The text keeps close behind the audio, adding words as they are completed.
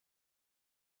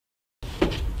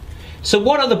So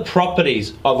what are the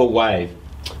properties of a wave?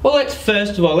 Well,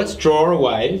 first of all, let's draw a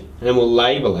wave and we'll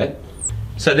label it.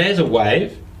 So there's a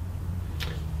wave.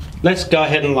 Let's go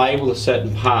ahead and label the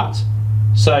certain parts.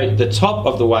 So the top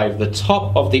of the wave, the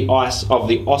top of the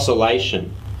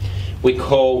oscillation, we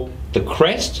call the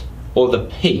crest or the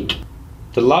peak.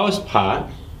 The lowest part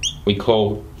we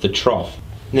call the trough.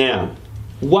 Now,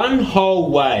 one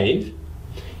whole wave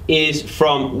is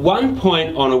from one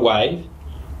point on a wave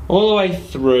all the way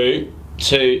through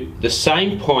to the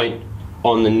same point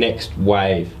on the next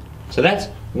wave. So that's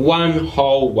one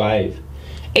whole wave.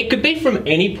 It could be from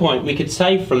any point. We could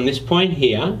say from this point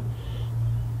here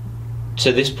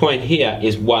to this point here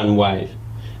is one wave.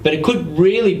 But it could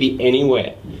really be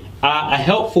anywhere. A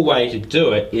helpful way to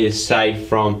do it is say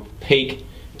from peak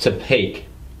to peak.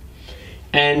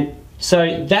 And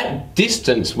so that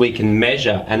distance we can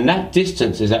measure, and that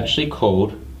distance is actually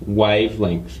called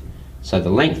wavelength. So the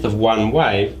length of one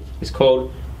wave is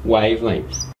called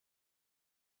wavelength.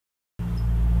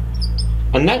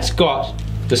 And that's got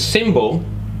the symbol,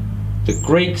 the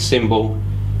Greek symbol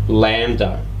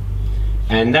lambda,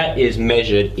 and that is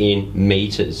measured in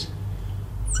meters.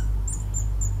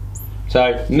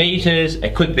 So meters,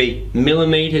 it could be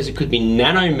millimeters, it could be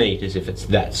nanometers if it's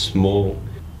that small.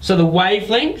 So the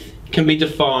wavelength can be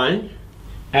defined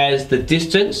as the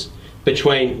distance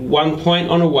between one point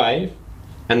on a wave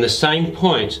and the same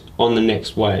point on the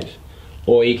next wave.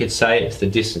 Or you could say it's the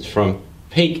distance from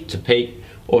peak to peak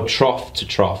or trough to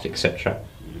trough, etc.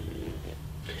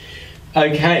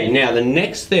 Okay, now the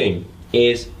next thing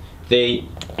is the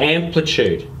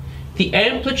amplitude. The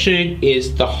amplitude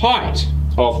is the height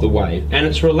of the wave, and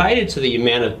it's related to the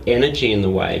amount of energy in the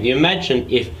wave. You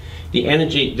imagine if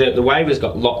the wave has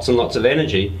got lots and lots of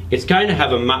energy, it's going to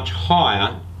have a much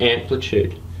higher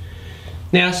amplitude.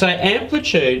 Now, so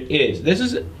amplitude this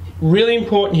is really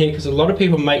important here because a lot of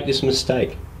people make this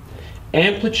mistake.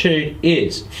 Amplitude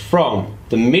is from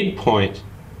the midpoint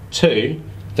to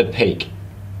the peak,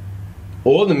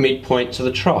 or the midpoint to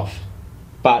the trough,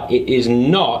 but it is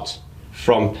not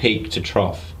from peak to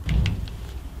trough.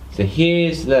 So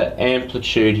here's the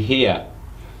amplitude here,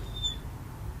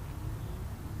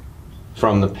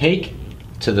 from the peak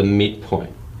to the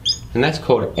midpoint, and that's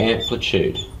called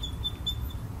amplitude.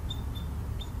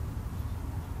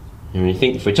 And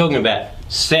if we're talking about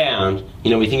sound,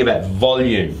 we think about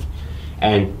volume,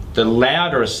 and the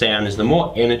louder a sound is, the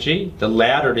more energy, the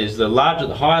louder it is, the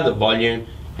higher the volume,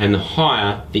 and the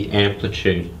higher the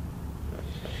amplitude.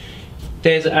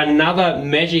 There's another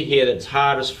measure here that's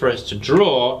hardest for us to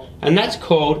draw, and that's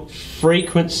called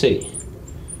frequency.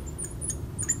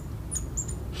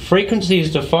 Frequency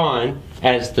is defined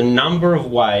as the number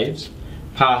of waves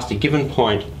past a given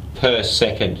point per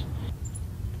second.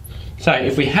 So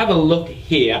if we have a look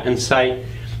here and say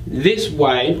this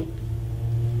wave,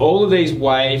 all of these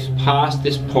waves past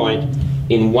this point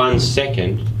in 1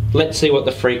 second, let's see what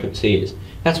the frequency is.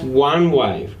 That's one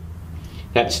wave,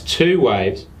 that's two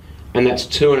waves, and that's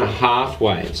 2.5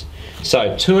 waves.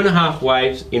 So 2.5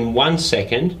 waves in 1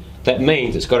 second, that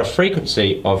means it's got a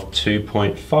frequency of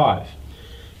 2.5.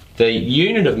 The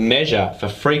unit of measure for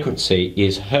frequency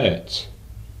is hertz.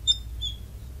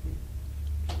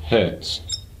 Hertz.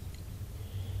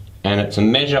 And it's a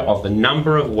measure of the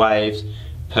number of waves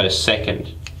per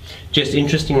second. Just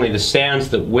interestingly, the sounds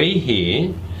that we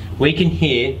hear, we can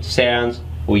hear sounds,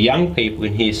 or young people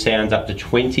can hear sounds up to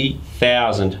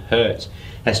 20,000 hertz.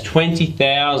 That's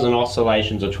 20,000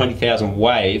 oscillations or 20,000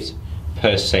 waves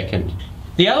per second.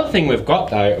 The other thing we've got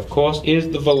though, of course, is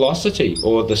the velocity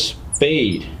or the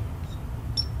speed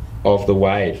of the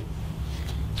wave.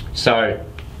 So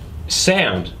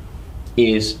sound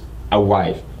is a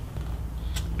wave,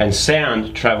 and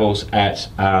sound travels at,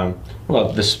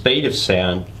 well, the speed of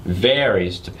sound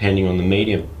varies depending on the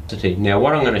medium. Now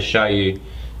what I'm going to show you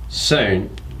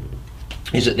soon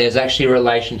is that there's actually a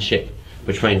relationship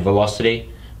between velocity,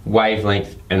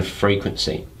 wavelength and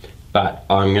frequency, but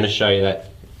I'm going to show you that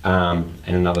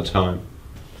in another time.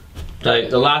 So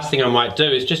the last thing I might do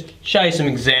is just show you some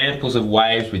examples of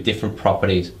waves with different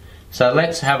properties. So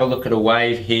let's have a look at a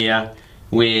wave here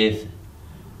with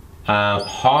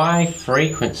high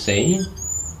frequency.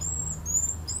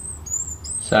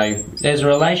 So there's a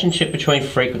relationship between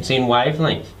frequency and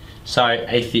wavelength. So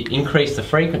if you increase the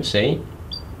frequency,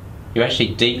 you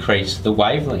actually decrease the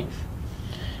wavelength.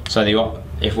 So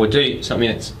if we'll do something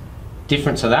that's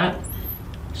different to that,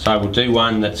 so we'll do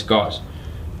one that's got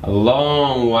a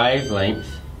long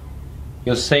wavelength,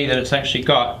 you'll see that it's actually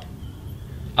got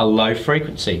a low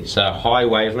frequency. So high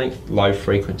wavelength, low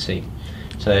frequency.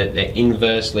 So they're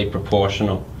inversely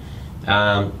proportional.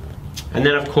 And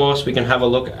then of course we can have a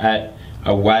look at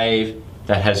a wave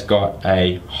that has got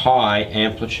a high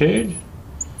amplitude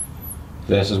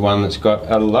versus one that's got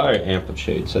a low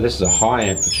amplitude. So this is a high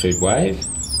amplitude wave,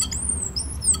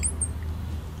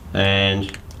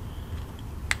 and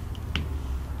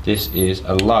this is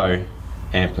a low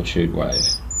amplitude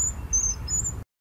wave.